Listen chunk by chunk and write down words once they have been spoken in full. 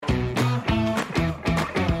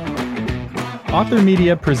Author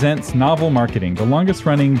Media presents Novel Marketing, the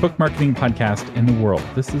longest-running book marketing podcast in the world.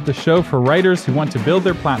 This is the show for writers who want to build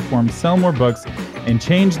their platform, sell more books, and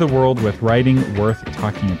change the world with writing worth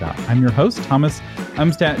talking about. I'm your host, Thomas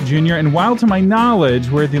Umstattd Jr., and while to my knowledge,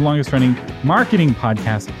 we're the longest-running marketing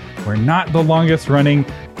podcast, we're not the longest-running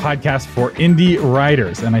podcast for indie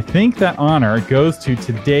writers. And I think that honor goes to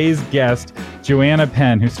today's guest, Joanna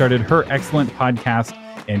Penn, who started her excellent podcast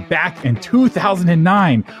back in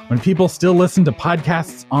 2009, when people still listened to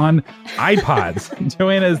podcasts on iPods.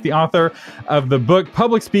 Joanna is the author of the book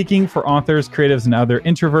Public Speaking for Authors, Creatives, and Other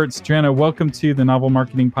Introverts. Joanna, welcome to the Novel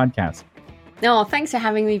Marketing Podcast. No, thanks for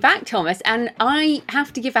having me back, Thomas. And I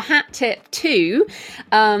have to give a hat tip to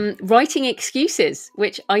Writing Excuses,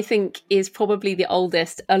 which I think is probably the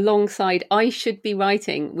oldest, alongside I Should Be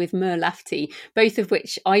Writing with Mur Lafferty, both of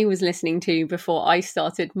which I was listening to before I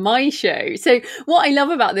started my show. So what I love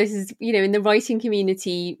about this is, in the writing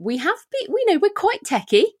community, we're quite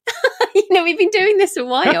techie. We've been doing this a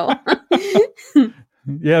while.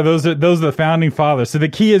 Yeah, those are the founding fathers. So the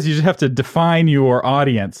key is you just have to define your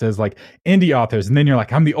audience as like indie authors, and then you're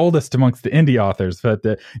like, I'm the oldest amongst the indie authors. But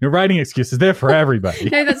Writing Excuses, they're for everybody.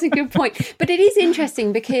 No, that's a good point. But it is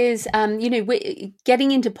interesting because we're getting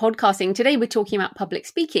into podcasting today. We're talking about public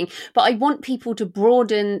speaking, but I want people to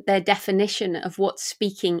broaden their definition of what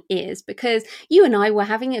speaking is, because you and I were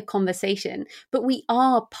having a conversation, but we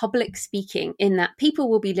are public speaking in that people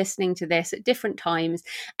will be listening to this at different times,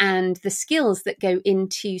 and the skills that go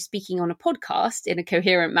into speaking on a podcast in a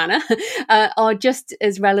coherent manner are just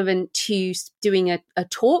as relevant to doing a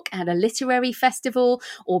talk at a literary festival,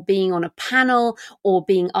 or being on a panel, or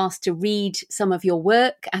being asked to read some of your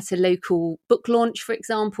work at a local book launch, for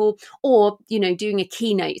example, or doing a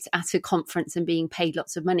keynote at a conference and being paid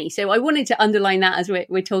lots of money. So I wanted to underline that as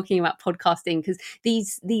we're talking about podcasting, because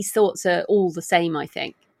these thoughts are all the same, I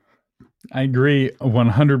think. I agree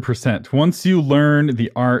 100%. Once you learn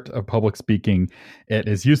the art of public speaking, it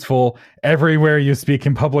is useful everywhere you speak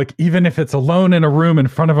in public, even if it's alone in a room in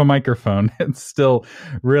front of a microphone. It's still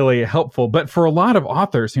really helpful. But for a lot of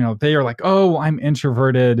authors, they are like, oh, I'm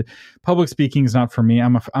introverted. Public speaking is not for me.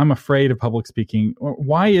 I'm afraid of public speaking.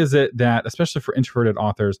 Why is it that, especially for introverted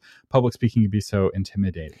authors, public speaking can be so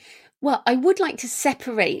intimidating? Well, I would like to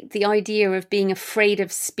separate the idea of being afraid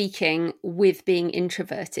of speaking with being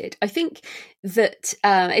introverted. I think that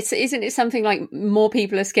isn't it something like more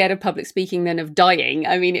people are scared of public speaking than of dying?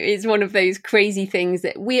 I mean, it's one of those crazy things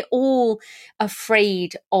that we're all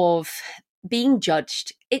afraid of being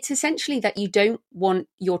judged. It's essentially that you don't want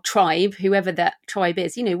your tribe, whoever that tribe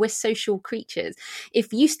is, we're social creatures.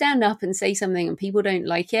 If you stand up and say something and people don't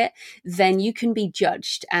like it, then you can be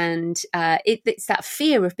judged. And it's that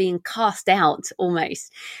fear of being cast out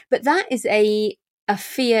almost. But that is a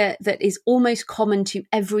fear that is almost common to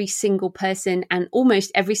every single person, and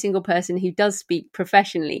almost every single person who does speak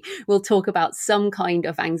professionally will talk about some kind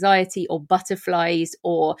of anxiety or butterflies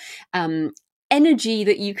or energy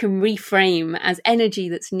that you can reframe as energy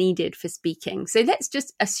that's needed for speaking. So let's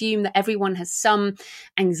just assume that everyone has some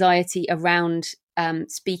anxiety around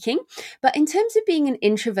speaking. But in terms of being an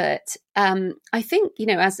introvert, I think,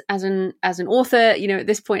 as an author, at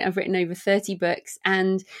this point I've written over 30 books,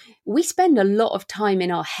 and we spend a lot of time in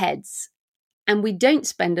our heads, and we don't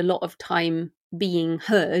spend a lot of time being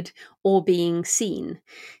heard or being seen.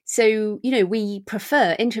 So, we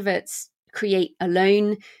prefer introverts create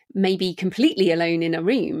alone, maybe completely alone in a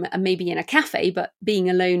room, and maybe in a cafe, but being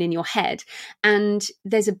alone in your head. And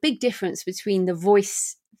there's a big difference between the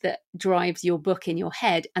voice that drives your book in your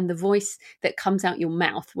head and the voice that comes out your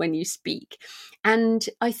mouth when you speak. And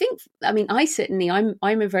I think,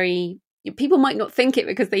 I'm a very, people might not think it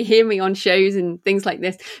because they hear me on shows and things like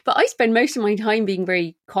this, but I spend most of my time being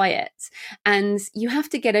very quiet. And you have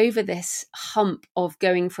to get over this hump of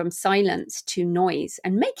going from silence to noise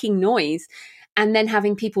and making noise, and then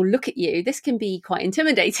having people look at you. This can be quite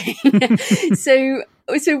intimidating. So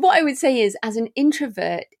what I would say is, as an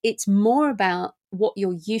introvert, it's more about what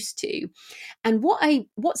you're used to. And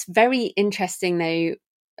what's very interesting though,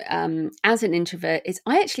 as an introvert, is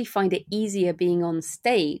I actually find it easier being on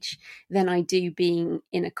stage than I do being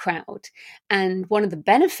in a crowd. And one of the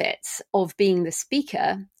benefits of being the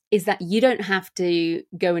speaker is that you don't have to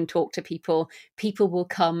go and talk to people. People will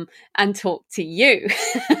come and talk to you.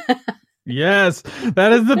 Yes,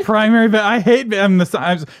 that is the primary. But I hate.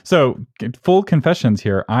 So full confessions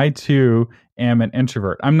here. I too am an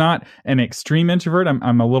introvert. I'm not an extreme introvert.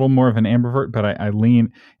 I'm a little more of an ambivert, but I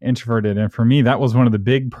lean introverted. And for me, that was one of the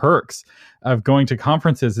big perks of going to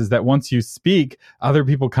conferences, is that once you speak, other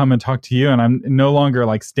people come and talk to you, and I'm no longer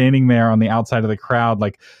like standing there on the outside of the crowd,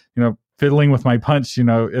 like fiddling with my punch,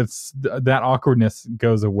 it's that awkwardness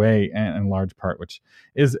goes away in large part, which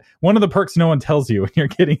is one of the perks no one tells you when you're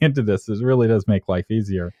getting into this. It really does make life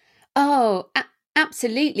easier. Oh,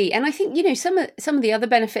 absolutely. And I think, some of the other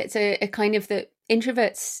benefits are kind of that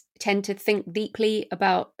introverts tend to think deeply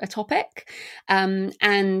about a topic,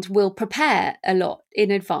 and will prepare a lot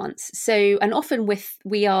in advance. So, and often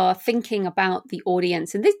we are thinking about the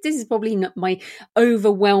audience, and this is probably not my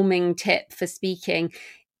overwhelming tip for speaking.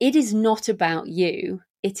 It is not about you.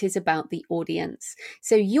 It is about the audience.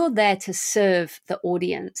 So you're there to serve the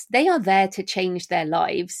audience. They are there to change their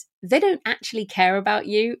lives. They don't actually care about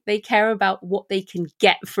you. They care about what they can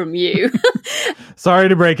get from you. Sorry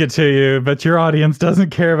to break it to you, but your audience doesn't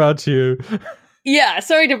care about you. Yeah,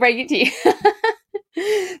 sorry to break it to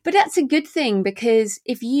you. But that's a good thing, because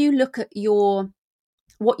if you look at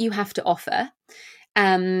what you have to offer,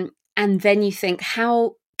 and then you think,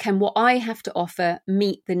 how can what I have to offer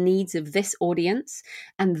meet the needs of this audience?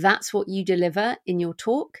 And that's what you deliver in your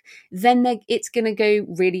talk, then it's going to go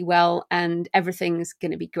really well and everything's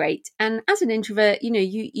going to be great. And as an introvert,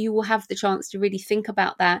 you will have the chance to really think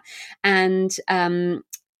about that. And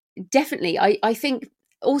definitely, I think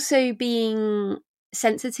also being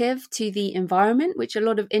sensitive to the environment, which a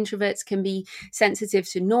lot of introverts can be sensitive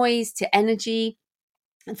to noise, to energy.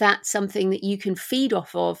 That's something that you can feed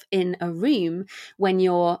off of in a room when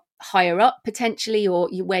you're higher up potentially, or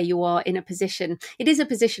where you are in a position. It is a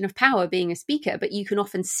position of power being a speaker, but you can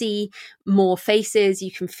often see more faces,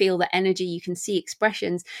 you can feel the energy, you can see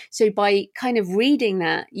expressions. So by kind of reading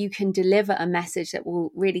that, you can deliver a message that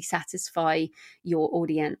will really satisfy your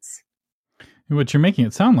audience. What you're making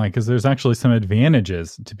it sound like is there's actually some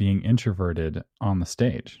advantages to being introverted on the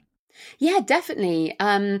stage. Yeah, definitely.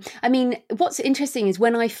 I mean, what's interesting is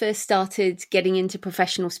when I first started getting into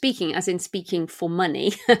professional speaking, as in speaking for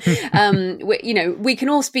money, we can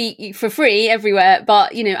all speak for free everywhere,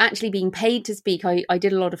 but, actually being paid to speak, I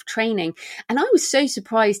did a lot of training. And I was so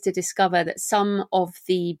surprised to discover that some of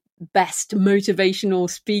the best motivational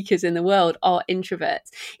speakers in the world are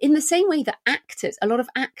introverts, in the same way that a lot of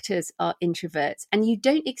actors are introverts. And you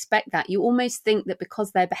don't expect that. You almost think that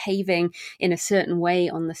because they're behaving in a certain way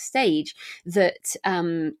on the stage, that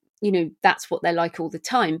that's what they're like all the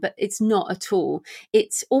time, but it's not at all.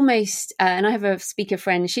 It's almost, and I have a speaker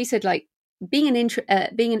friend, she said, like, being an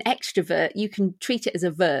extrovert, you can treat it as a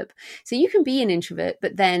verb. So you can be an introvert,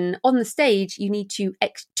 but then on the stage, you need to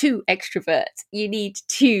extrovert. You need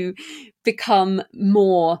to become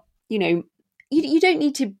more, you don't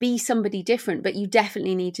need to be somebody different, but you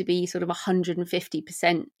definitely need to be sort of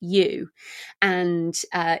 150% you. And,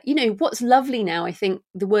 what's lovely now, I think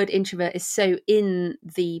the word introvert is so in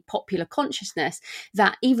the popular consciousness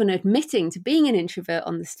that even admitting to being an introvert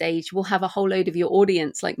on the stage will have a whole load of your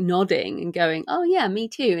audience like nodding and going, oh yeah, me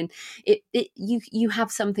too. And you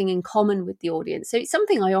have something in common with the audience. So it's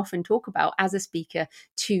something I often talk about as a speaker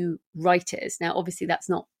to writers. Now, obviously that's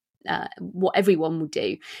not what everyone will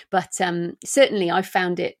do, but certainly I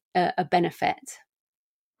found it a benefit.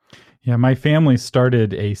 Yeah, my family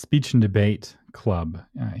started a speech and debate club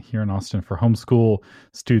here in Austin for homeschool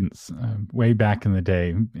students way back in the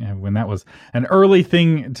day, when that was an early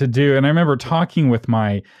thing to do. And I remember talking with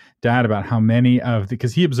my dad about how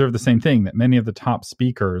because he observed the same thing, that many of the top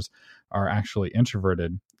speakers are actually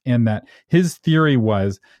introverted, and that his theory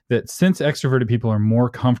was that since extroverted people are more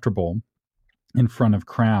comfortable in front of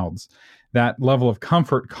crowds, that level of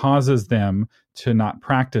comfort causes them to not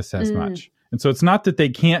practice as much. And so it's not that they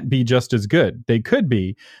can't be just as good. They could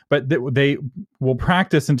be, but they will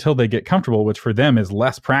practice until they get comfortable, which for them is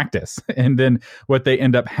less practice. And then what they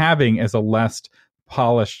end up having is a less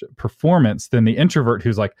polished performance than the introvert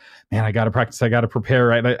who's like, man, I got to practice, I got to prepare,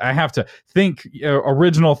 right? I have to think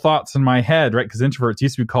original thoughts in my head, right? Because introverts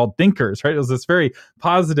used to be called thinkers, right? It was this very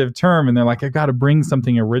positive term, and they're like, I've got to bring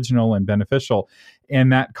something original and beneficial.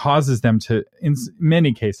 And that causes them to, in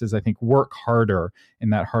many cases, I think, work harder,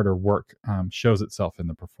 and that harder work shows itself in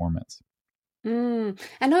the performance. And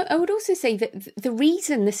I would also say that the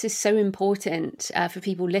reason this is so important for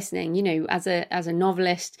people listening, as a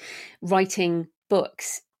novelist writing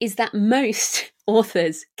books, is that most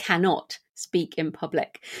authors cannot speak in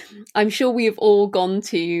public. I'm sure we have all gone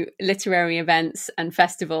to literary events and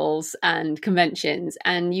festivals and conventions,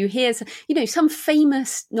 and you hear, some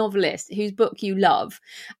famous novelist whose book you love,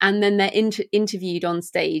 and then they're interviewed on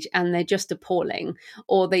stage and they're just appalling,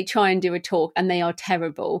 or they try and do a talk and they are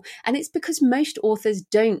terrible. And it's because most authors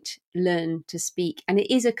don't learn to speak, and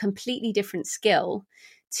it is a completely different skill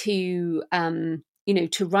to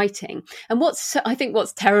to writing. And I think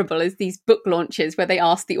what's terrible is these book launches where they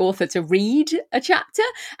ask the author to read a chapter,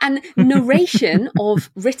 and narration of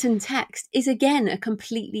written text is again a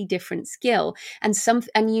completely different skill, and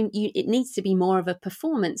it needs to be more of a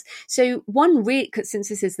performance. So since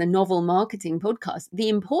this is the novel marketing podcast, the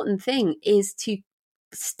important thing is to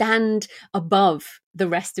stand above the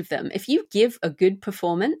rest of them. If you give a good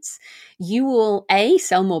performance, you will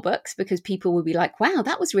sell more books, because people will be like, wow,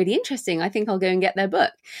 that was really interesting, I think I'll go and get their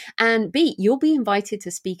book. And B, you'll be invited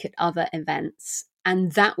to speak at other events,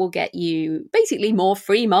 and that will get you basically more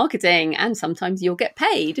free marketing, and sometimes you'll get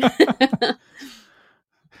paid.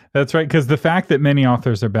 That's right, because the fact that many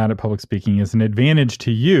authors are bad at public speaking is an advantage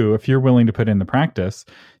to you if you're willing to put in the practice,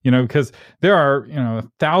 because there are,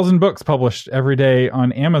 1,000 books published every day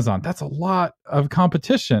on Amazon. That's a lot of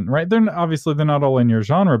competition, right? They're not all in your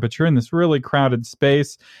genre, but you're in this really crowded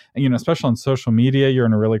space, especially on social media, you're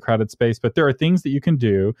in a really crowded space, but there are things that you can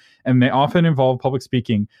do, and they often involve public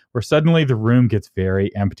speaking, where suddenly the room gets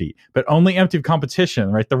very empty, but only empty of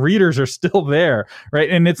competition, right? The readers are still there, right?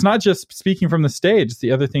 And it's not just speaking from the stage. It's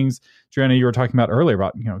the other things, Joanna, you were talking about earlier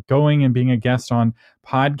about, going and being a guest on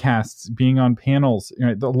podcasts, being on panels.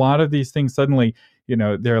 A lot of these things suddenly,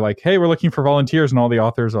 they're like, hey, we're looking for volunteers. And all the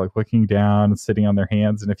authors are like looking down and sitting on their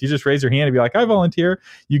hands. And if you just raise your hand and be like, I volunteer,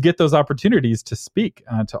 you get those opportunities to speak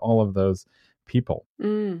to all of those people.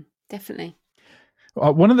 Definitely.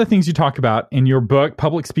 One of the things you talk about in your book,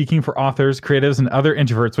 Public Speaking for Authors, Creatives, and Other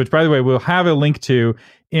Introverts, which, by the way, we'll have a link to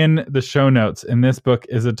in the show notes. And this book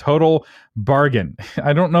is a total bargain.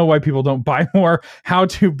 I don't know why people don't buy more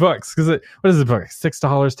how-to books. Because what is the book? $6,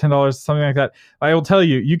 $10, something like that. I will tell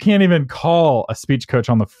you, you can't even call a speech coach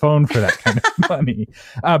on the phone for that kind of money.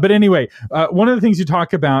 But anyway, one of the things you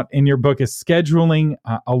talk about in your book is scheduling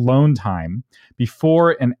alone time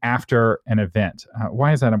before and after an event.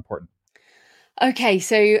 Why is that important? Okay,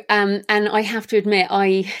 so and I have to admit,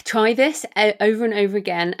 I try this over and over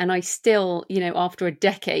again, and I still, after a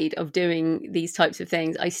decade of doing these types of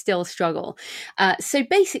things, I still struggle. So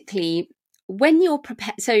basically, when you're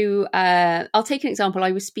prepared, I'll take an example.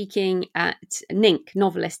 I was speaking at NINC,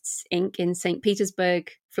 Novelists Inc. in St. Petersburg,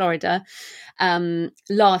 Florida,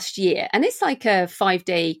 last year. And it's like a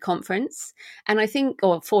 5-day conference, and I think,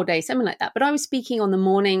 or 4 days, something like that. But I was speaking on the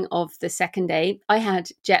morning of the second day. I had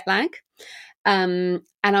jet lag. And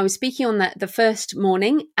I was speaking on the first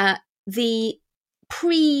morning. The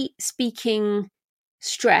pre-speaking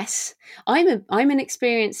stress. I'm an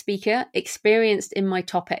experienced speaker, experienced in my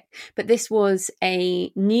topic, but this was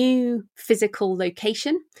a new physical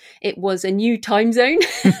location. It was a new time zone.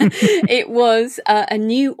 It was a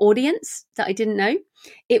new audience that I didn't know.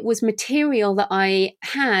 It was material that I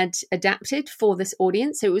had adapted for this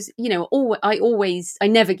audience. So it was, I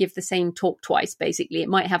never give the same talk twice, basically. It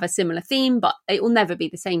might have a similar theme, but it will never be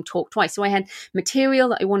the same talk twice. So I had material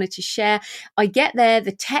that I wanted to share. I get there,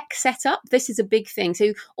 the tech setup, this is a big thing.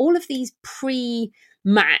 So all of these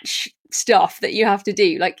pre-match stuff that you have to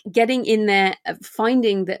do, like getting in there,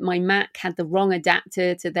 finding that my Mac had the wrong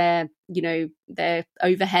adapter to their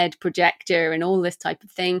overhead projector and all this type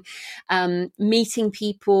of thing, meeting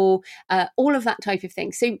people, all of that type of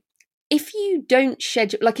thing. So if you don't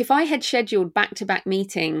schedule, like if I had scheduled back-to-back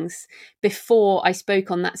meetings before I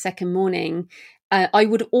spoke on that second morning, I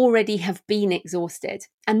would already have been exhausted.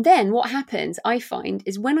 And then what happens, I find,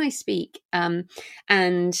 is when I speak, and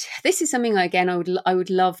this is something, again, I would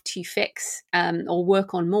love to fix or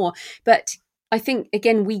work on more. But I think,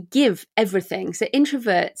 again, we give everything. So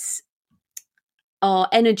introverts are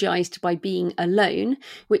energized by being alone,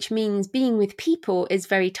 which means being with people is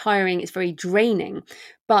very tiring, it's very draining.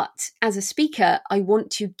 But as a speaker, I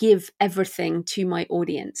want to give everything to my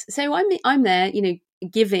audience. So I'm there,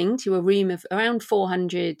 giving to a room of around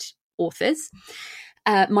 400 authors.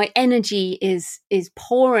 My energy is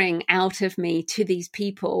pouring out of me to these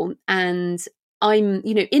people, and I'm,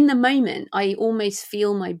 in the moment, I almost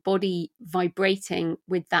feel my body vibrating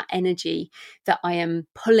with that energy that I am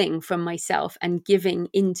pulling from myself and giving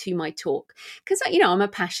into my talk. Because, I'm a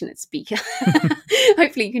passionate speaker.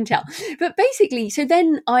 Hopefully you can tell. But basically, so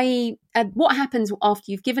then what happens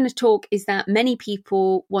after you've given a talk is that many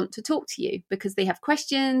people want to talk to you because they have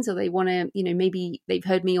questions, or they want to, maybe they've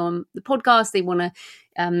heard me on the podcast, they want to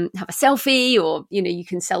have a selfie, or, you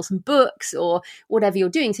can sell some books or whatever you're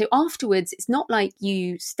doing. So afterwards, it's not like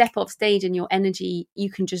you step off stage and your energy, you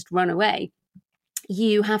can just run away.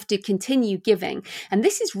 You have to continue giving. And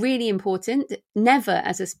this is really important. Never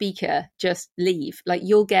as a speaker, just leave. Like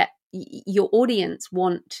your audience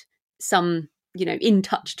want some in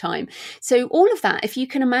touch time. So all of that, if you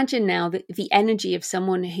can imagine now that the energy of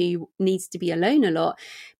someone who needs to be alone a lot,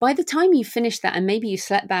 by the time you finish that, and maybe you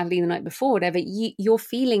slept badly the night before, whatever, you're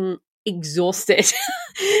feeling exhausted.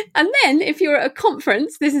 And then if you're at a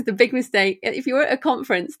conference, this is the big mistake. If you're at a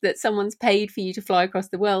conference that someone's paid for you to fly across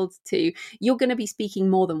the world to, you're going to be speaking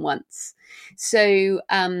more than once. So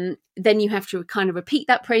then you have to kind of repeat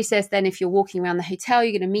that process. Then if you're walking around the hotel,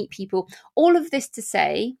 you're going to meet people. All of this to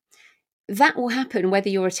say, that will happen whether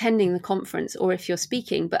you're attending the conference or if you're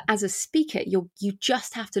speaking. But as a speaker, you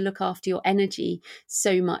just have to look after your energy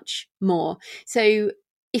so much more. So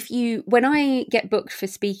when I get booked for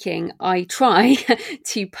speaking, I try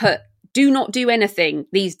to put do not do anything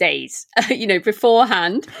these days,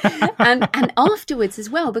 beforehand and afterwards as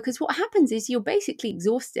well, because what happens is you're basically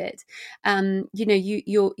exhausted.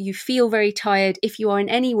 You feel very tired. If you are in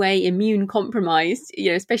any way immune compromised,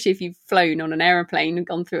 especially if you've flown on an airplane and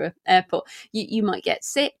gone through an airport, you might get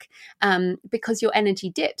sick because your energy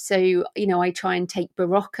dips. So, I try and take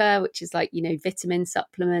Berocca, which is like, vitamin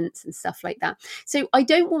supplements and stuff like that. So I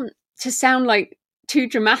don't want to sound like too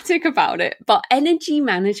dramatic about it, but energy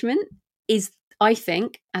management is, I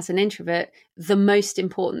think, as an introvert, the most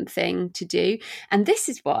important thing to do. And this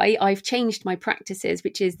is why I've changed my practices,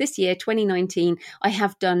 which is this year, 2019, I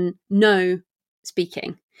have done no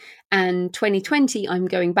speaking. And 2020, I'm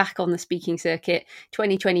going back on the speaking circuit.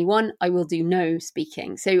 2021, I will do no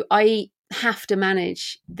speaking. So I have to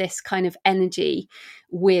manage this kind of energy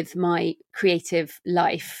with my creative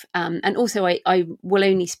life. And also I will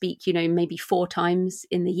only speak, maybe 4 times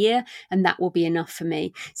in the year, and that will be enough for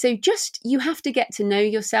me. So you have to get to know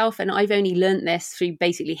yourself. And I've only learned this through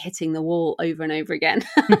basically hitting the wall over and over again.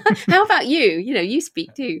 How about you? You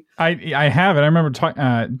speak too. I have it. I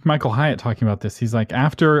remember Michael Hyatt talking about this. He's like,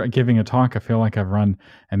 after giving a talk, I feel like I've run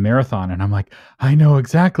a marathon, and I'm like, I know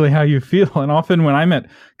exactly how you feel. And often when I'm at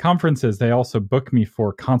conferences, they also book me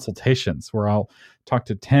for consultations where I'll talk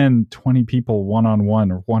to 10, 20 people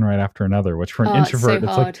one-on-one or one right after another, which for an introvert,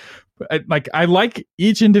 it's like I like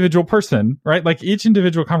each individual person, right? Like each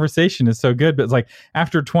individual conversation is so good, but it's like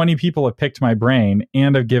after 20 people have picked my brain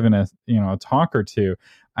and I've given a talk or two,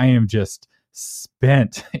 I am just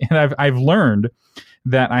spent. And I've learned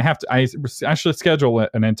that I actually schedule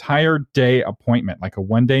an entire day appointment, like a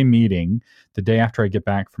 1-day meeting the day after I get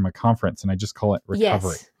back from a conference. And I just call it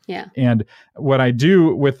recovery. Yes. Yeah. And what I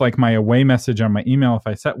do with like my away message on my email, if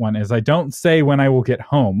I set one, is I don't say when I will get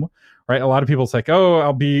home, right? A lot of people say, oh,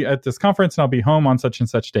 I'll be at this conference and I'll be home on such and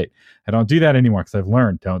such date. I don't do that anymore because I've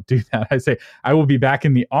learned, don't do that. I say, I will be back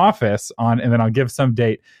in the office and then I'll give some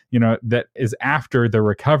date, that is after the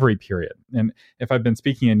recovery period. And if I've been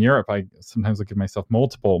speaking in Europe, I sometimes will give myself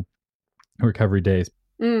multiple recovery days.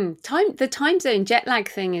 The time zone jet lag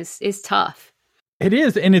thing is tough. It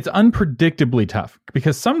is, and it's unpredictably tough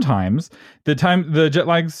because sometimes the jet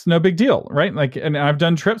lag's no big deal, right? Like, and I've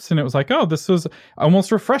done trips and it was like, oh, this was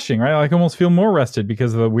almost refreshing, right? Like, I almost feel more rested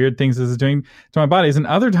because of the weird things this is doing to my bodies. And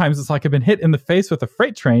other times it's like I've been hit in the face with a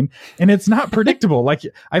freight train and it's not predictable. Like,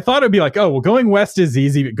 I thought it'd be like, oh, well, going west is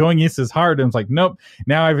easy, but going east is hard. And it's like, nope.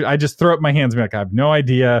 Now I just throw up my hands and be like, I have no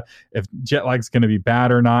idea if jet lag's going to be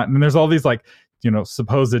bad or not. And there's all these like,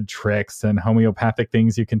 supposed tricks and homeopathic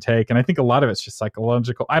things you can take. And I think a lot of it's just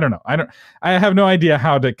psychological. I don't know. I have no idea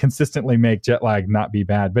how to consistently make jet lag not be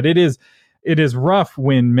bad, but it is rough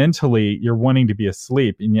when mentally you're wanting to be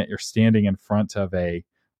asleep and yet you're standing in front of a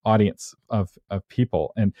audience of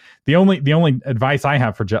people. And the only advice I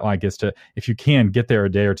have for jet lag is to, if you can, get there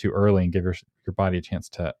a day or two early and give your body a chance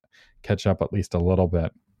to catch up at least a little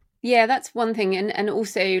bit. Yeah, that's one thing. And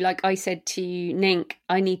also, like I said to Nink,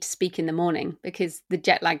 I need to speak in the morning because the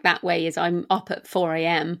jet lag that way is I'm up at 4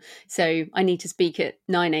 a.m. So I need to speak at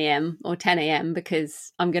 9 a.m. or 10 a.m.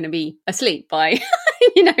 because I'm going to be asleep by,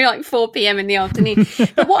 like 4 p.m. in the afternoon.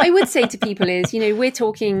 But what I would say to people is, we're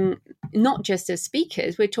talking not just as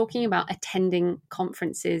speakers, we're talking about attending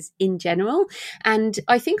conferences in general. And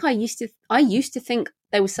I think I used to think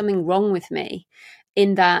there was something wrong with me,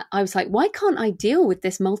 in that I was like, why can't I deal with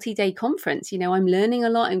this multi-day conference? I'm learning a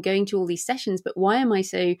lot and going to all these sessions, but why am I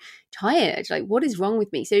so tired? Like, what is wrong with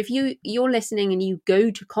me? So if you're listening and you go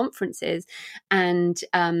to conferences and,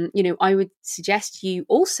 I would suggest you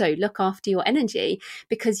also look after your energy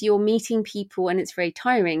because you're meeting people and it's very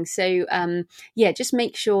tiring. So, just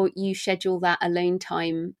make sure you schedule that alone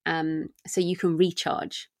time so you can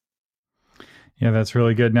recharge. Yeah, that's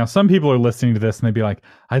really good. Now, some people are listening to this and they'd be like,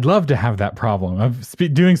 I'd love to have that problem. I'm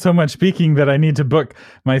doing so much speaking that I need to book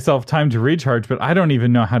myself time to recharge, but I don't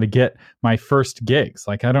even know how to get my first gigs.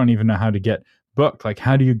 Like, I don't even know how to get booked. Like,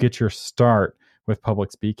 how do you get your start with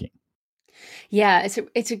public speaking? Yeah,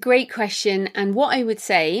 it's a great question. And what I would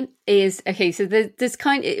say is, okay, so there's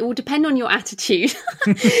it will depend on your attitude.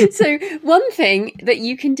 So one thing that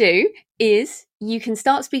you can do is you can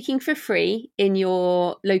start speaking for free in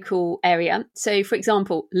your local area. So for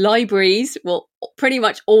example, libraries will pretty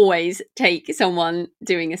much always take someone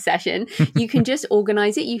doing a session. You can just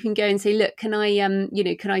organize it. You can go and say, look, can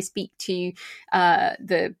I speak to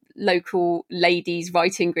the local ladies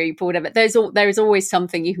writing group or whatever. There is always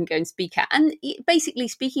something you can go and speak at, and basically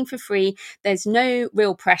speaking for free. There's no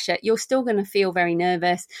real pressure. You're still going to feel very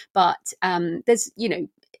nervous, but there's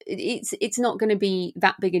it's not going to be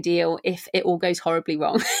that big a deal if it all goes horribly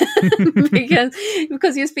wrong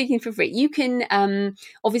because you're speaking for free. You can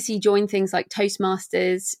obviously join things like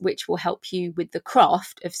Toastmasters, which will help you with the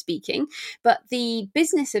craft of speaking, but the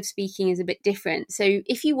business of speaking is a bit different. So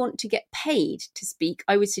if you want to get paid to speak,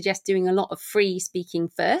 I would suggest doing a lot of free speaking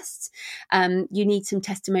first. You need some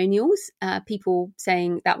testimonials, people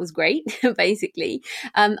saying that was great, basically.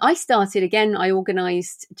 I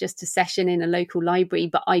organized just a session in a local library,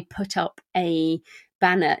 but I put up a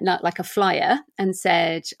banner, not like a flyer, and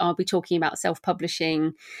said, I'll be talking about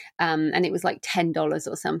self-publishing. And it was like $10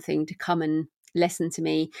 or something to come and listen to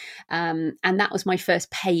me. And that was my first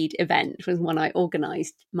paid event, was one I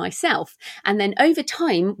organized myself. And then over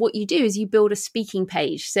time, what you do is you build a speaking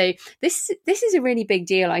page. So this is a really big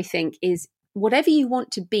deal, I think, is whatever you want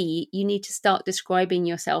to be, you need to start describing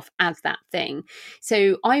yourself as that thing.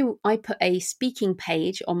 So I put a speaking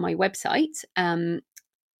page on my website,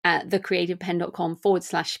 at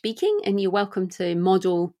thecreativepenn.com/speaking, and you're welcome to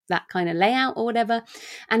model that kind of layout or whatever.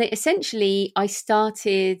 And it essentially, I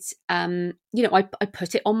started, I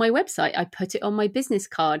put it on my website. I put it on my business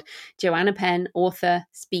card, Joanna Penn, author,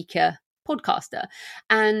 speaker, podcaster.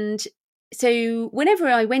 And so whenever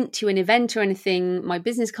I went to an event or anything, my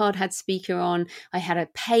business card had speaker on. I had a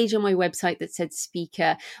page on my website that said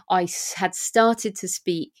speaker. I had started to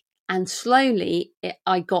speak. And slowly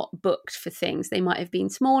I got booked for things. They might have been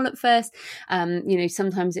small at first.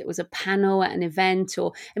 Sometimes it was a panel at an event,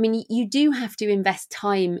 you do have to invest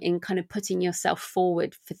time in kind of putting yourself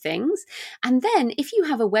forward for things. And then if you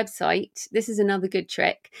have a website, this is another good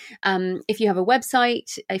trick. If you have a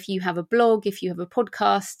website, if you have a blog, if you have a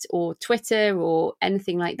podcast or Twitter or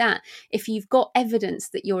anything like that, if you've got evidence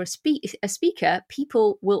that you're a speaker,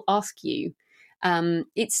 people will ask you.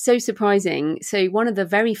 It's so surprising. So one of the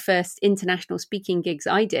very first international speaking gigs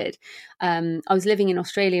I did, I was living in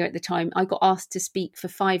Australia at the time. I got asked to speak for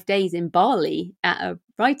 5 days in Bali at a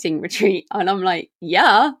writing retreat. And I'm like,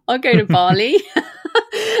 yeah, I'll go to Bali.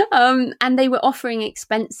 And they were offering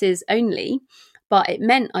expenses only, but it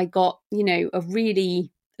meant I got, a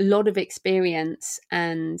really lot of experience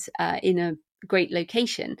and in a great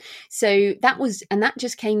location. So that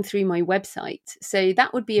just came through my website. So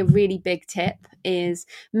that would be a really big tip, is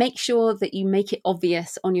make sure that you make it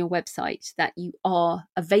obvious on your website that you are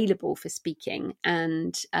available for speaking,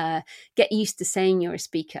 and get used to saying you're a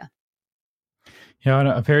speaker.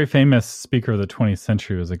 Yeah, a very famous speaker of the 20th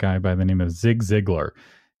century was a guy by the name of Zig Ziglar.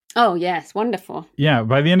 Oh, yes. Wonderful. Yeah.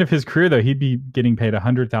 By the end of his career, though, he'd be getting paid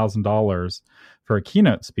 $100,000 for a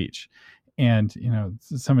keynote speech. And,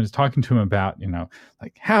 someone is talking to him about,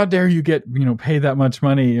 like, how dare you get, pay that much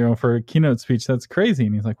money, for a keynote speech? That's crazy.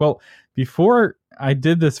 And he's like, well, before I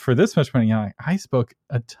did this for this much money, I spoke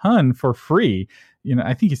a ton for free.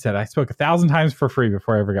 I think he said I spoke 1,000 times for free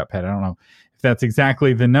before I ever got paid. I don't know if that's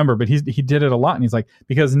exactly the number, but he did it a lot. And he's like,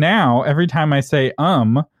 because now every time I say,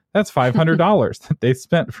 that's $500 that they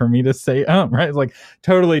spent for me to say, right? It's like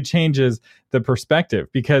totally changes the perspective,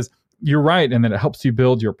 because you're right. And that it helps you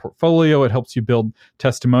build your portfolio. It helps you build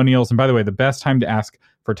testimonials. And by the way, the best time to ask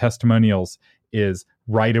for testimonials is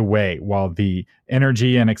right away, while the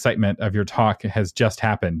energy and excitement of your talk has just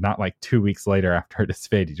happened, not like 2 weeks later after it has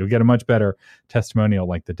faded. You'll get a much better testimonial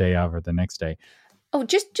like the day of or the next day. Oh,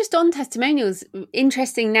 just on testimonials,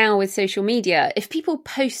 interesting now with social media, if people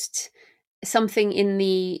post something in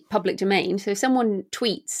the public domain, so if someone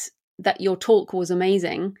tweets that your talk was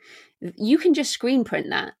amazing, you can just screen print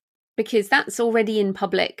that, because that's already in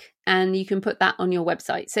public and you can put that on your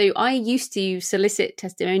website. So I used to solicit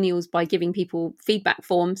testimonials by giving people feedback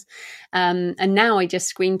forms. And now I just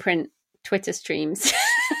screen print Twitter streams.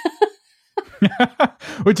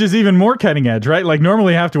 Which is even more cutting edge, right? Like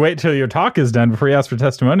normally you have to wait till your talk is done before you ask for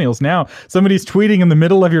testimonials. Now somebody's tweeting in the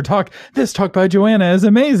middle of your talk, this talk by Joanna is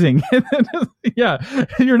amazing. Yeah,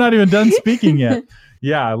 you're not even done speaking yet.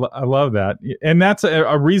 Yeah, I love that. And that's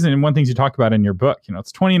a reason, and one of the things you talk about in your book,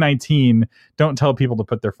 it's 2019. Don't tell people to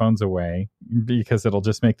put their phones away because it'll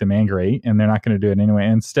just make them angry and they're not going to do it anyway.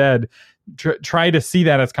 Instead, try to see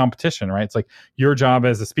that as competition, right? It's like your job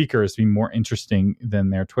as a speaker is to be more interesting than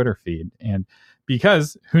their Twitter feed. And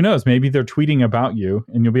because who knows, maybe they're tweeting about you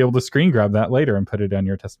and you'll be able to screen grab that later and put it on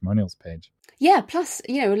your testimonials page. Yeah. Plus,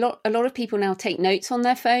 a lot of people now take notes on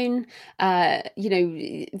their phone.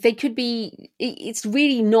 They could be, it's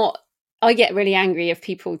really not, I get really angry if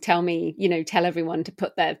people tell me, tell everyone to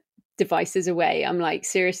put their devices away. I'm like,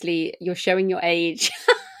 seriously, you're showing your age.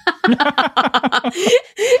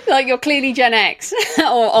 Like you're clearly Gen X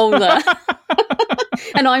or older.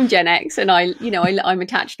 And I'm Gen X and I'm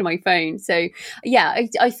attached to my phone. So yeah,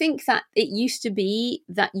 I think that it used to be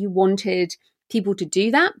that you wanted people to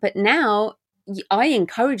do that, but now I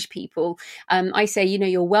encourage people. I say,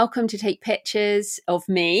 you're welcome to take pictures of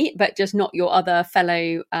me, but just not your other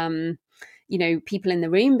fellow people in the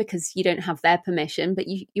room, because you don't have their permission, but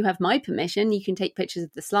you have my permission. You can take pictures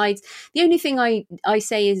of the slides. The only thing I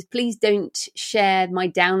say is please don't share my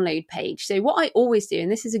download page. So what I always do,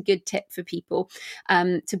 and this is a good tip for people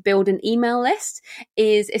to build an email list,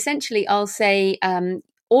 is essentially I'll say,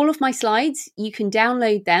 all of my slides, you can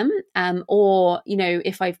download them, or,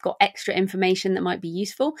 if I've got extra information that might be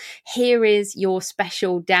useful, here is your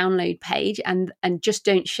special download page, and just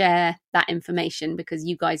don't share that information because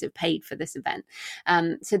you guys have paid for this event.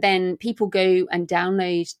 So then people go and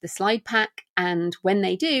download the slide pack, and when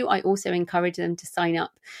they do, I also encourage them to sign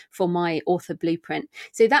up for my author blueprint.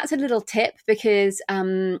 So that's a little tip, because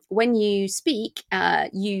when you speak,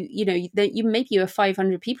 you maybe you have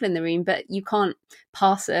 500 people in the room, but you can't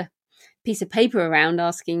pass a piece of paper around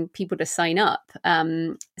asking people to sign up.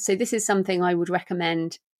 So this is something I would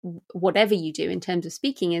recommend. Whatever you do in terms of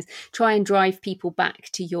speaking, is try and drive people back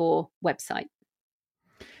to your website.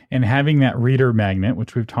 And having that reader magnet,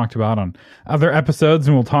 which we've talked about on other episodes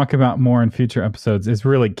and we'll talk about more in future episodes, is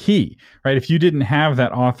really key, right? If you didn't have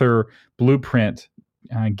that author blueprint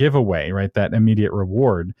giveaway, right, that immediate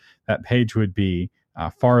reward, that page would be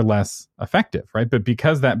far less effective, right? But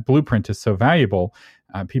because that blueprint is so valuable,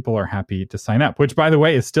 people are happy to sign up, which, by the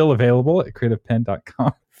way, is still available at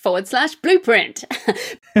creativepenn.com. /blueprint.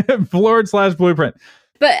 /blueprint.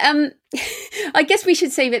 But I guess we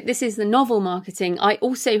should say that this is the novel marketing. I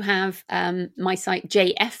also have my site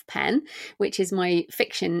JF Penn, which is my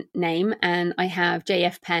fiction name, and I have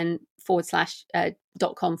JFPenn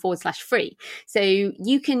 .com/free. So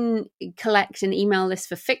you can collect an email list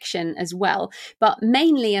for fiction as well. But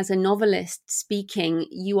mainly as a novelist speaking,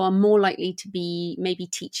 you are more likely to be maybe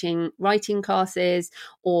teaching writing classes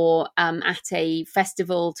or at a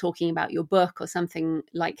festival talking about your book or something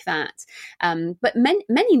like that. But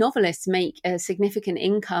many novelists make a significant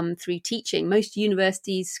income through teaching. Most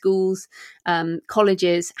universities, schools,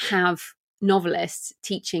 colleges have novelists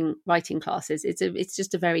teaching writing classes. It's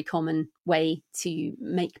just a very common way to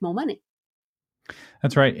make more money.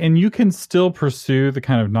 That's right. And you can still pursue the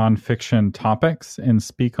kind of nonfiction topics and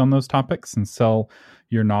speak on those topics and sell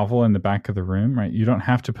your novel in the back of the room, right? You don't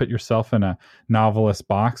have to put yourself in a novelist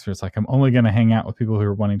box where it's like, I'm only going to hang out with people who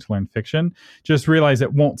are wanting to learn fiction. Just realize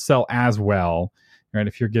it won't sell as well, right?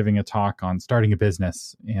 If you're giving a talk on starting a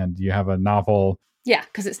business and you have a novel. Yeah,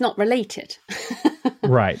 because it's not related.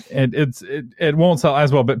 Right. It won't sell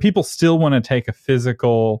as well, but people still want to take a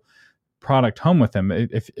physical product home with them.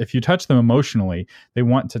 If you touch them emotionally, they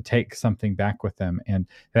want to take something back with them, and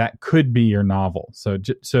that could be your novel. So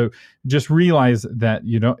just realize that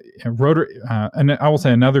Rotary, and I will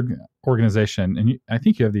say another organization, and I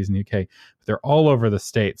think you have these in the UK, but they're all over the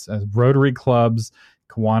States, as Rotary clubs,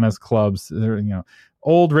 Kiwanis clubs. They're,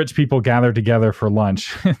 old rich people gather together for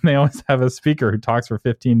lunch, and they always have a speaker who talks for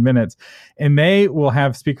 15 minutes, and they will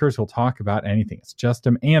have speakers who will talk about anything. It's just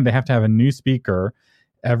them, and they have to have a new speaker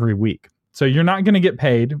every week. So you're not going to get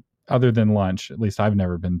paid other than lunch. At least I've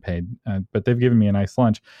never been paid, but they've given me a nice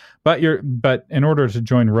lunch. But in order to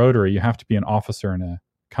join Rotary, you have to be an officer in a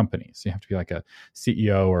company. So you have to be like a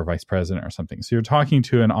CEO or vice president or something. So you're talking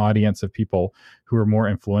to an audience of people who are more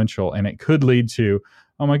influential, and it could lead to,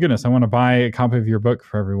 oh my goodness, I want to buy a copy of your book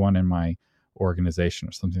for everyone in my organization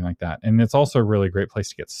or something like that. And it's also a really great place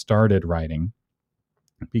to get started writing,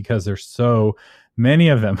 because there's so many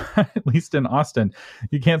of them, at least in Austin.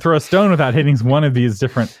 You can't throw a stone without hitting one of these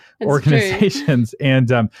different organizations.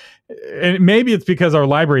 And maybe it's because our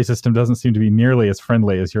library system doesn't seem to be nearly as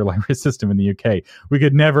friendly as your library system in the UK. We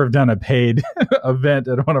could never have done a paid event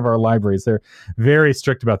at one of our libraries. They're very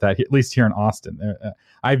strict about that, at least here in Austin.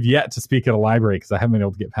 I've yet to speak at a library because I haven't been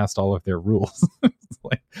able to get past all of their rules.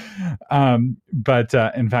 In fact,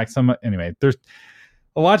 there's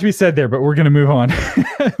A lot to be said there, but we're going to move on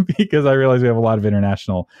because I realize we have a lot of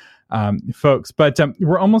international folks. But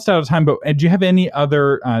we're almost out of time. But do you have any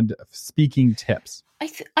other speaking tips? I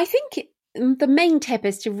think the main tip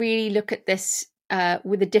is to really look at this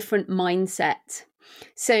with a different mindset.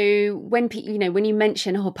 So when when you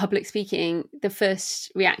mention public speaking, the first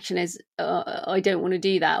reaction is I don't want to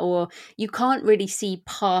do that, or you can't really see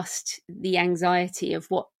past the anxiety of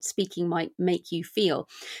what speaking might make you feel.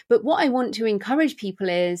 But what I want to encourage people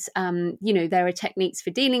is there are techniques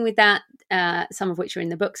for dealing with that, some of which are in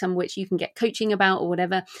the book, some of which you can get coaching about or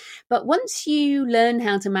whatever. But once you learn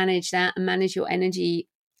how to manage that and manage your energy,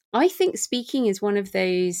 I think speaking is one of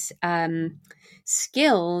those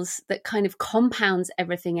skills that kind of compounds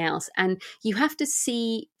everything else. And you have to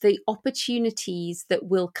see the opportunities that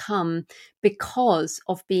will come because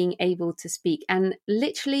of being able to speak. And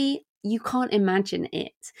literally, you can't imagine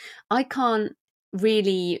it. I can't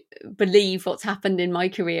really believe what's happened in my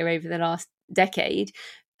career over the last decade.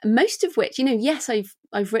 Most of which, yes,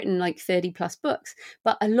 I've written like 30 plus books,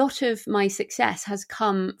 but a lot of my success has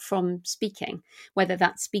come from speaking, whether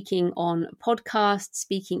that's speaking on podcasts,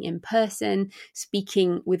 speaking in person,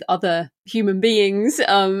 speaking with other human beings,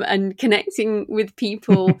 and connecting with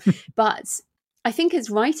people. But I think as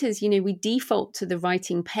writers, we default to the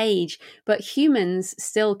writing page, but humans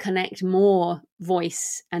still connect more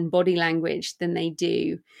voice and body language than they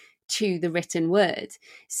do to the written word.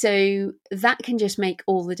 So that can just make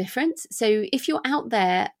all the difference. So if you're out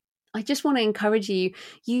there, I just want to encourage you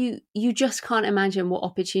just can't imagine what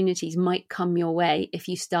opportunities might come your way if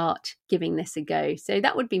you start giving this a go. So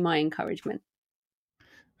that would be my encouragement.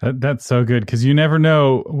 That's so good, because you never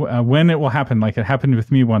know when it will happen. Like it happened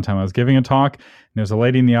with me one time. I was giving a talk, and there's a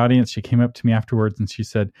lady in the audience. She came up to me afterwards and she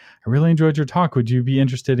said, "I really enjoyed your talk. Would you be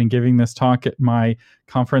interested in giving this talk at my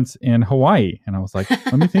conference in Hawaii?" And I was like,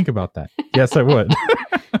 "Let me think about that." Yes, I would.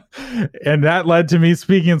 And that led to me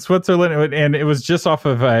speaking in Switzerland. And it was just off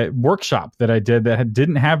of a workshop that I did that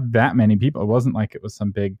didn't have that many people. It wasn't like it was some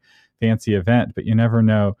big fancy event, but you never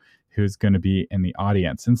know who's going to be in the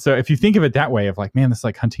audience. And so if you think of it that way, of like, man, this is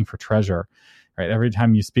like hunting for treasure, right? Every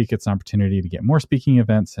time you speak, it's an opportunity to get more speaking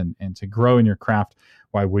events and to grow in your craft.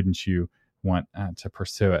 Why wouldn't you want to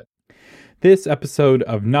pursue it? This episode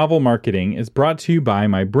of Novel Marketing is brought to you by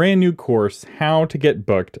my brand new course, How to Get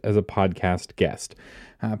Booked as a Podcast Guest.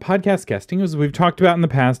 Podcast guesting, as we've talked about in the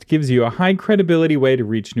past, gives you a high credibility way to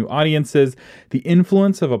reach new audiences, the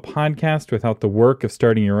influence of a podcast without the work of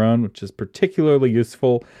starting your own, which is particularly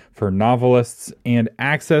useful for novelists, and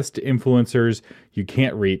access to influencers you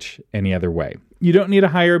can't reach any other way. You don't need to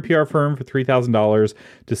hire a PR firm for $3,000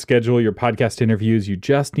 to schedule your podcast interviews. You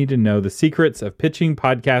just need to know the secrets of pitching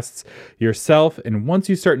podcasts yourself. And once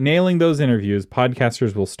you start nailing those interviews,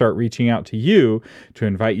 podcasters will start reaching out to you to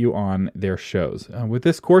invite you on their shows. With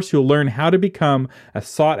this course, you'll learn how to become a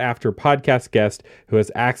sought-after podcast guest who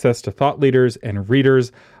has access to thought leaders and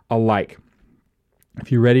readers alike. If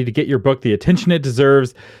you're ready to get your book the attention it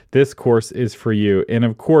deserves, this course is for you. And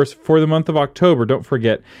of course, for the month of October, don't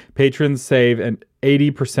forget, patrons save an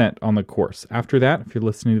 80% on the course. After that, if you're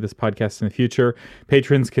listening to this podcast in the future,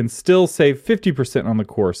 patrons can still save 50% on the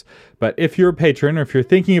course. But if you're a patron, or if you're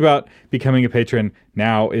thinking about becoming a patron,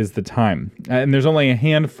 now is the time. And there's only a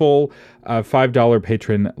handful of $5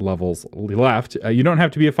 patron levels left. You don't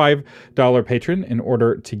have to be a $5 patron in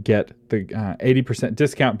order to get the 80%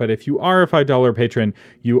 discount. But if you are a $5 patron,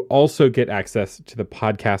 you also get access to the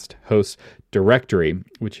podcast host directory,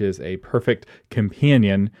 which is a perfect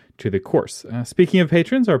companion to the course. Speaking of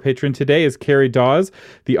patrons, our patron today is Carrie Dawes,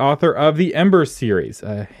 the author of the Ember series.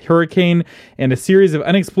 A hurricane and a series of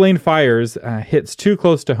unexplained fires hits too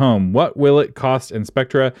close to home. What will it cost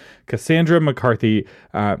Inspectra Cassandra McCarthy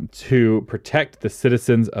to protect the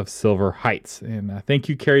citizens of Silver Heights? And thank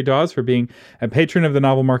you, Carrie Dawes, for being a patron of the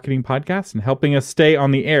Novel Marketing Podcast and helping us stay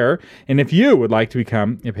on the air. And if you would like to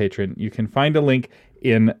become a patron, you can find a link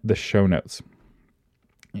in the show notes.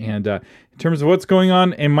 And in terms of what's going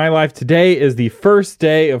on in my life, today is the first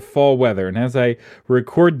day of fall weather. And as I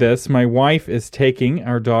record this, my wife is taking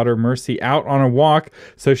our daughter Mercy out on a walk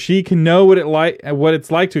so she can know what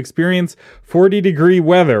it's like to experience 40-degree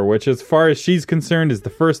weather, which, as far as she's concerned, is the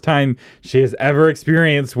first time she has ever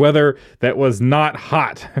experienced weather that was not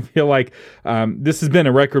hot. I feel like this has been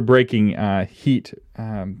a record-breaking heat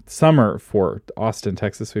summer for Austin,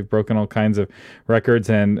 Texas. We've broken all kinds of records,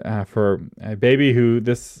 and for a baby who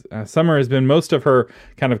this summer has been most of her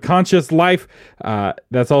kind of conscious life.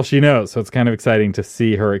 That's all she knows. So it's kind of exciting to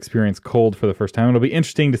see her experience cold for the first time. It'll be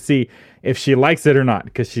interesting to see if she likes it or not,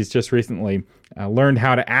 because she's just recently learned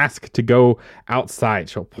how to ask to go outside.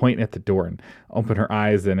 She'll point at the door and open her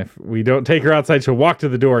eyes. And if we don't take her outside, she'll walk to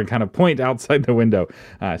the door and kind of point outside the window.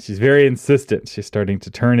 She's very insistent. She's starting to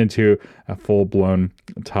turn into a full-blown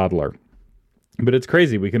toddler. But it's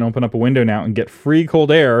crazy. We can open up a window now and get free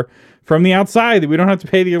cold air from the outside that we don't have to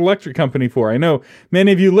pay the electric company for. I know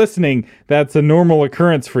many of you listening, that's a normal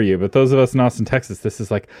occurrence for you. But those of us in Austin, Texas, this is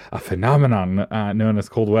like a phenomenon known as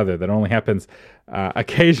cold weather that only happens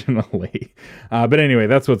occasionally. But anyway,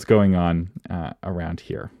 that's what's going on around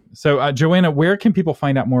here. So, Joanna, where can people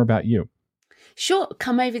find out more about you? Sure.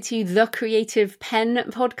 Come over to the Creative Pen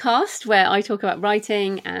podcast, where I talk about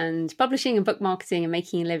writing and publishing and book marketing and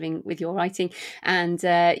making a living with your writing. And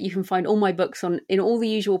you can find all my books in all the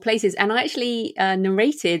usual places. And I actually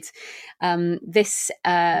narrated this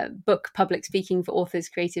book, Public Speaking for Authors,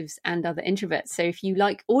 Creatives and Other Introverts. So if you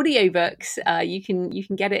like audiobooks, you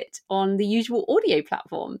can get it on the usual audio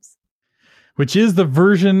platforms. Which is the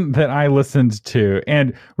version that I listened to.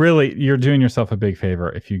 And really, you're doing yourself a big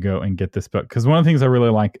favor if you go and get this book. Because one of the things I really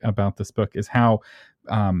like about this book is how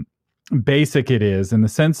basic it is, in the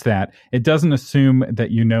sense that it doesn't assume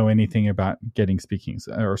that you know anything about getting speaking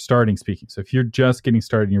or starting speaking. So if you're just getting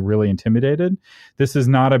started and you're really intimidated, this is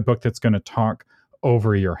not a book that's going to talk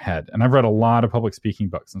over your head. And I've read a lot of public speaking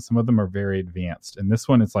books, and some of them are very advanced. And this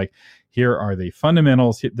one, it's like, here are the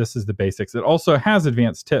fundamentals. This is the basics. It also has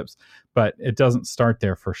advanced tips, but it doesn't start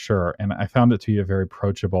there for sure. And I found it to be a very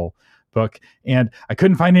approachable book, and I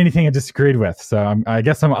couldn't find anything I disagreed with. So I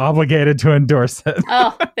guess I'm obligated to endorse it.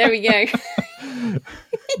 Oh, there we go.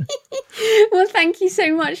 Well, thank you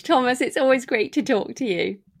so much, Thomas. It's always great to talk to you.